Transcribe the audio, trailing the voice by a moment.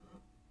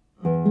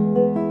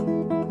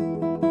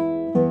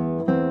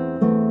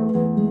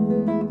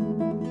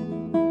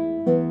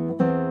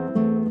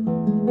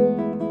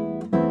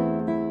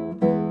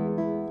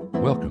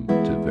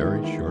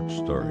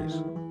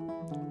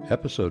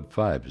Episode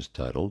 5 is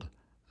titled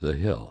The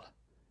Hill.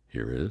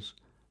 Here is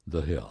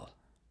The Hill.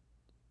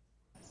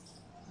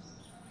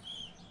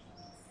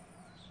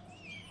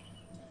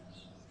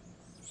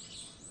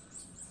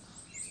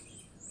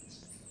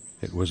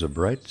 It was a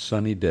bright,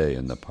 sunny day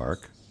in the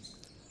park.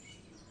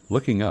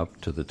 Looking up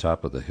to the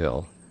top of the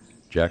hill,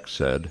 Jack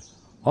said,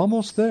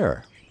 "Almost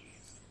there."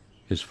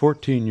 His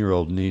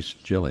 14-year-old niece,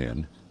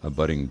 Jillian, a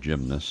budding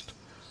gymnast,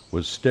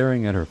 was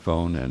staring at her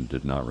phone and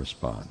did not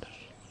respond.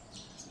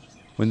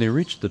 When they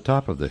reached the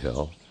top of the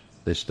hill,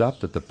 they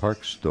stopped at the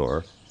park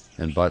store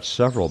and bought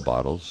several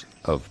bottles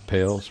of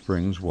Pale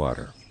Springs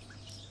water.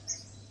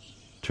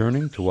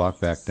 Turning to walk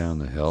back down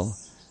the hill,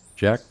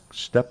 Jack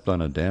stepped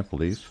on a damp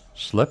leaf,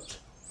 slipped,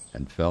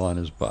 and fell on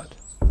his butt.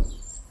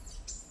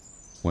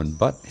 When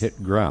butt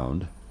hit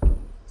ground,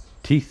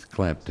 teeth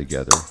clamped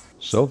together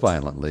so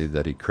violently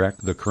that he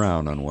cracked the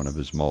crown on one of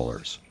his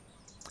molars.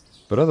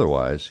 But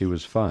otherwise he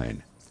was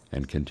fine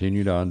and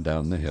continued on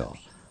down the hill,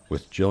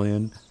 with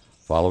Jillian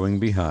following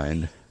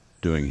behind,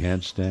 doing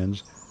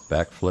handstands,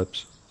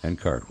 backflips, and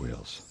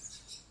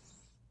cartwheels.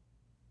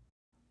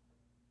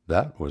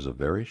 That was a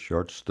very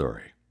short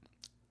story.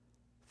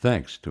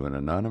 Thanks to an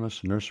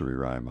anonymous nursery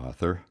rhyme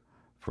author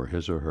for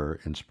his or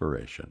her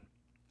inspiration.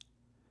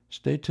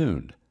 Stay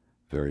tuned.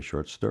 Very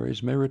short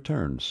stories may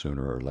return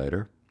sooner or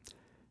later.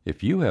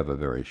 If you have a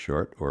very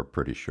short or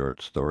pretty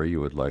short story you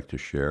would like to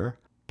share,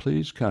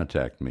 please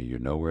contact me. You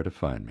know where to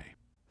find me.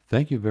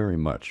 Thank you very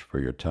much for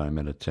your time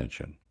and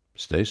attention.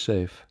 Stay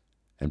safe,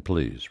 and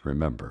please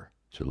remember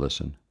to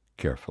listen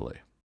carefully.